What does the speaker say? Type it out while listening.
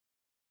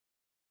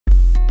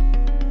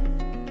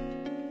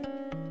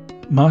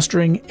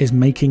Mastering is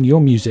making your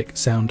music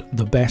sound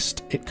the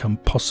best it can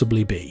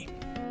possibly be.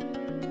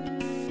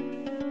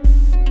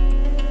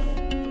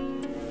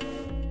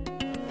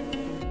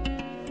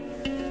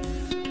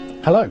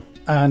 Hello,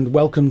 and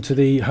welcome to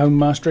the Home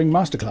Mastering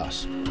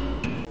Masterclass.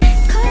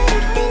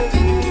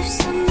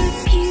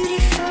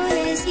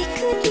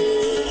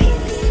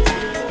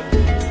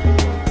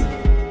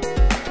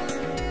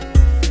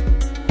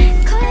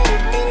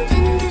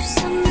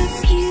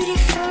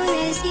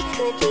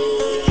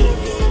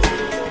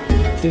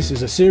 This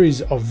is a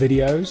series of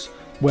videos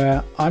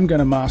where I'm going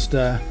to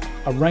master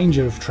a range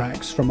of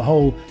tracks from a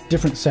whole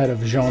different set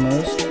of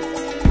genres.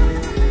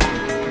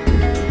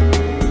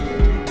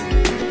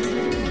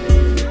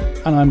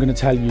 And I'm going to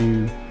tell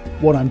you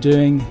what I'm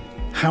doing,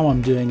 how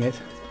I'm doing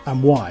it,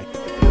 and why.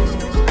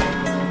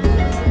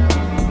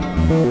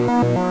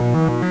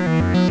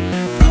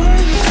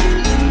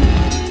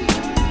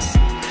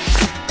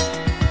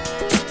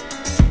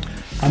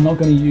 I'm not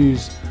going to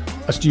use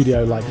a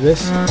studio like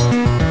this.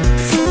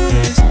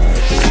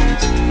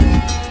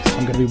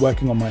 I'm going to be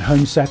working on my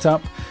home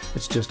setup.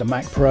 It's just a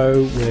Mac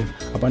Pro with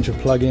a bunch of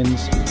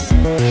plugins.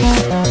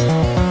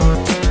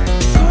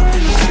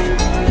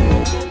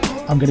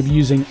 I'm going to be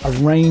using a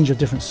range of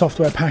different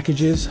software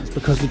packages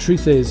because the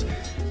truth is,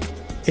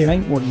 it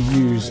ain't what you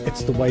use,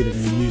 it's the way that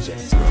you use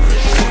it.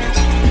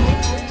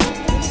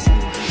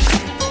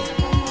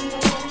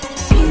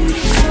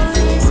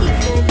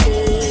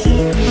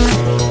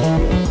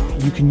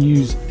 You can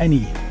use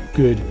any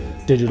good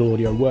digital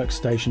audio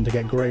workstation to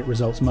get great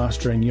results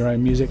mastering your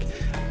own music,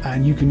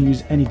 and you can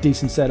use any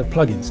decent set of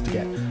plugins to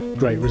get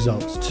great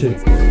results too.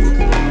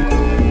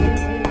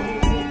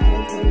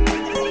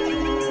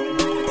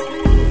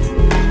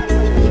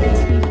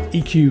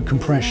 EQ,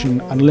 compression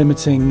and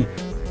limiting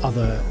are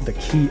the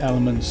key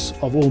elements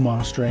of all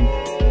mastering.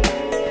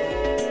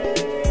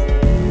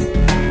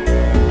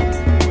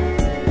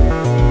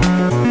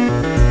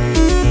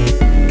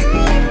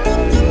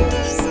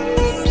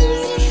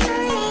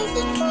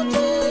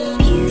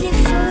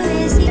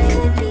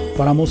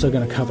 But I'm also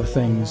going to cover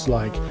things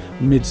like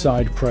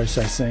mid-side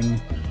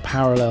processing,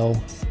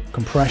 parallel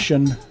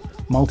compression,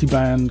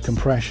 multiband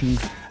compression,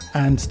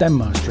 and stem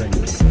mastering.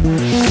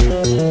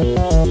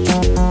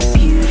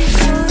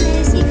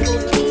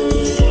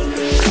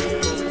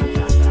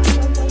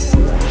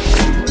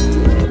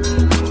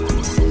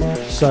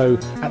 So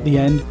at the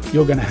end,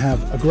 you're going to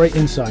have a great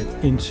insight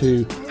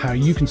into how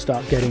you can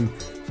start getting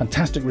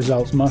fantastic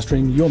results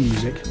mastering your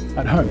music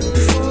at home.